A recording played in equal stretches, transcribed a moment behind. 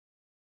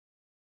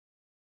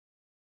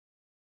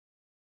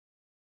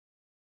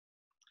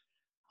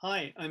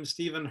Hi, I'm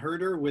Stephen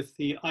Herder with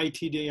the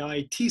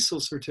iTDi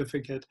TESOL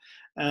Certificate,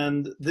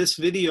 and this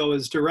video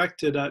is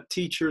directed at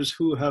teachers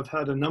who have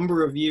had a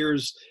number of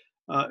years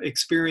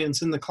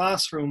experience in the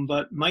classroom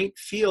but might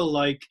feel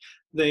like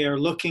they are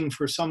looking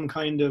for some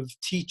kind of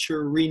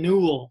teacher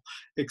renewal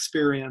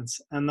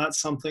experience. And that's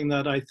something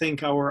that I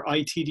think our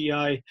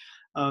iTDi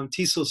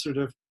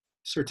TESOL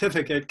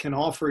certificate can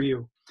offer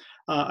you.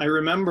 I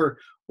remember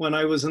when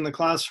I was in the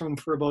classroom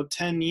for about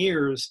 10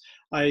 years,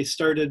 I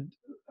started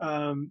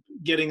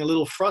getting a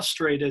little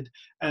frustrated,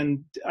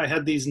 and I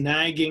had these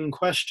nagging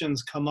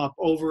questions come up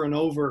over and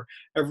over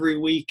every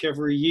week,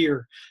 every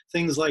year.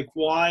 Things like,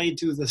 why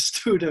do the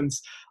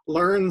students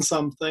learn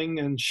something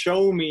and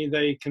show me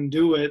they can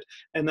do it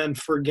and then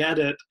forget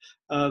it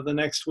the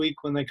next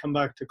week when they come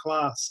back to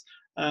class?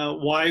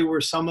 Why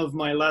were some of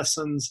my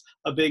lessons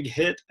a big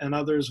hit and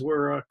others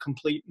were a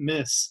complete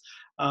miss?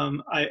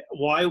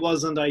 Why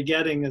wasn't I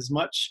getting as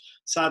much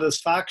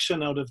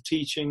satisfaction out of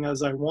teaching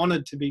as I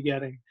wanted to be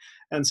getting?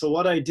 And so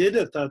what I did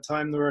at that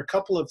time, there were a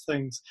couple of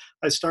things.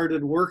 I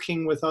started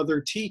working with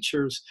other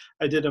teachers.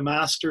 I did a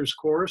master's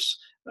course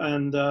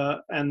and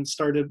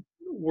started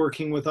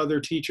working with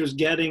other teachers,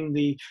 getting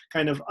the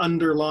kind of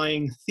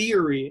underlying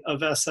theory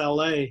of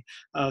SLA,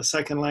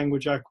 second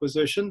language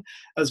acquisition,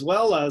 as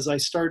well as I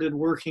started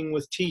working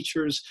with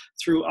teachers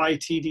through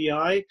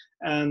iTDi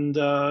and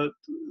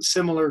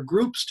similar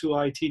groups to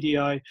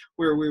iTDi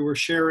where we were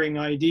sharing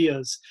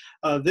ideas.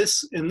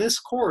 In this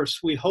course,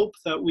 we hope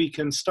that we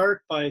can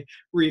start by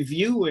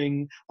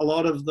reviewing a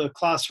lot of the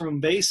classroom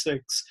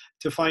basics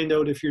to find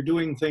out if you're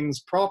doing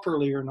things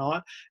properly or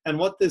not. And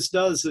what this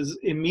does is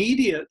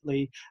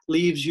immediately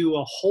leaves you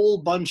a whole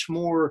bunch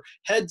more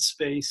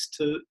headspace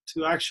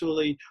to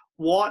actually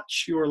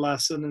watch your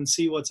lesson and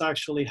see what's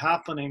actually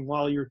happening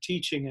while you're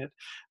teaching it.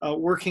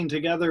 Working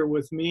together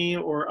with me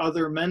or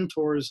other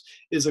mentors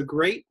is a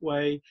great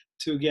way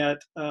to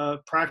get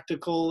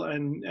practical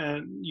and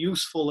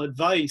useful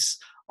advice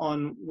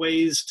on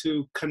ways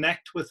to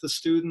connect with the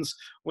students,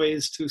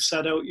 ways to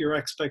set out your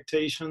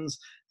expectations,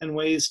 and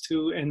ways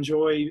to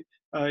enjoy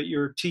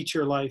your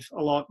teacher life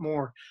a lot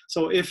more.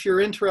 So if you're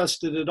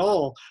interested at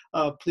all,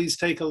 please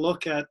take a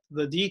look at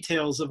the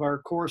details of our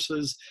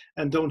courses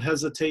and don't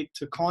hesitate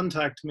to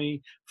contact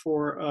me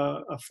for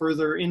a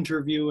further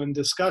interview and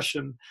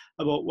discussion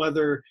about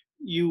whether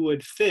you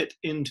would fit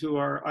into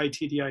our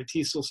iTDi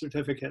TESOL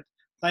certificate.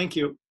 Thank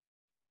you.